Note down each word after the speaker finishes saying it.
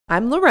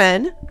I'm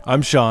Loren.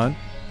 I'm Sean.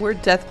 We're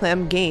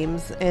Deathclam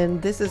Games,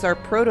 and this is our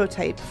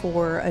prototype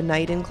for A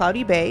Night in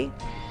Cloudy Bay.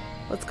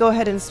 Let's go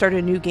ahead and start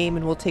a new game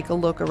and we'll take a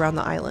look around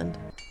the island.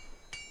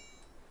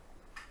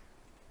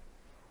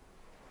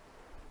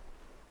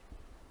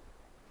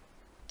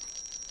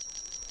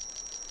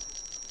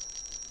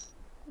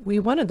 We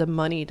wanted the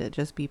money to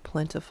just be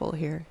plentiful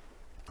here.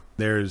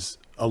 There's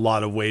a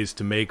lot of ways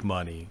to make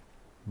money,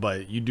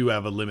 but you do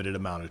have a limited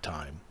amount of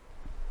time.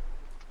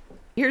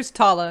 Here's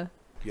Tala.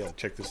 You gotta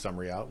check the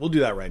summary out. We'll do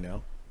that right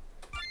now.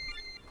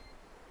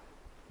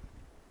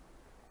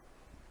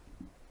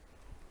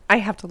 I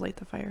have to light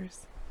the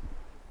fires.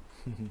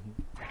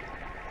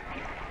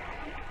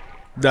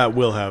 That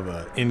will have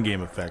an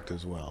in-game effect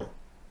as well.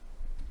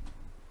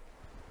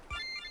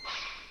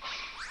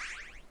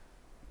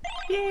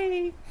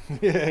 Yay!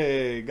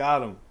 Yay,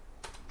 got him.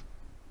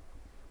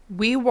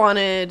 We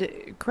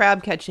wanted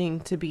crab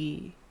catching to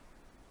be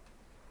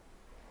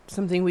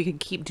something we could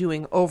keep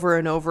doing over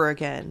and over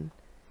again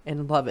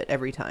and love it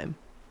every time.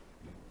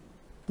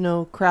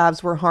 No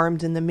crabs were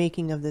harmed in the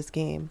making of this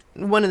game.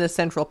 One of the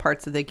central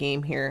parts of the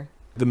game here.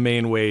 The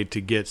main way to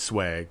get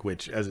swag,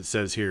 which, as it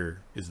says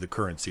here, is the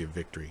currency of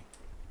victory.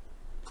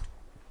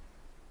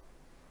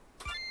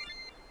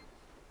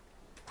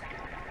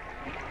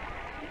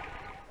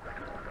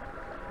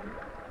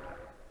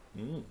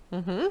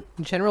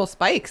 General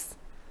Spikes.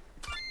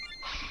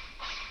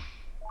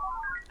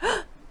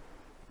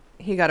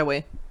 He got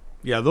away.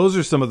 Yeah, those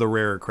are some of the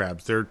rarer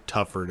crabs. They're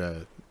tougher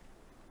to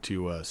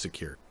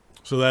secure.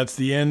 So that's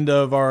the end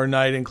of our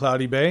night in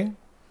Cloudy Bay.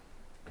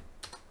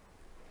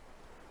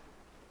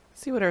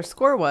 See what our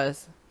score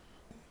was.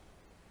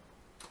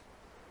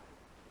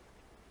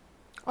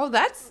 Oh,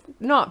 that's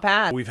not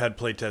bad. We've had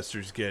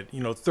playtesters get,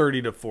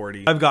 30 to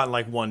 40. I've gotten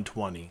like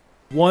 120.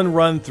 One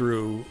run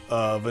through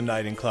of A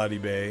Night in Cloudy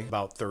Bay,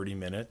 about 30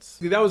 minutes.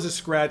 See, that was a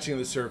scratching of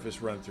the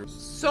surface run through.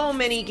 So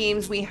many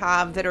games we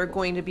have that are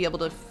going to be able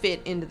to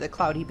fit into the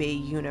Cloudy Bay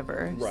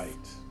universe. Right.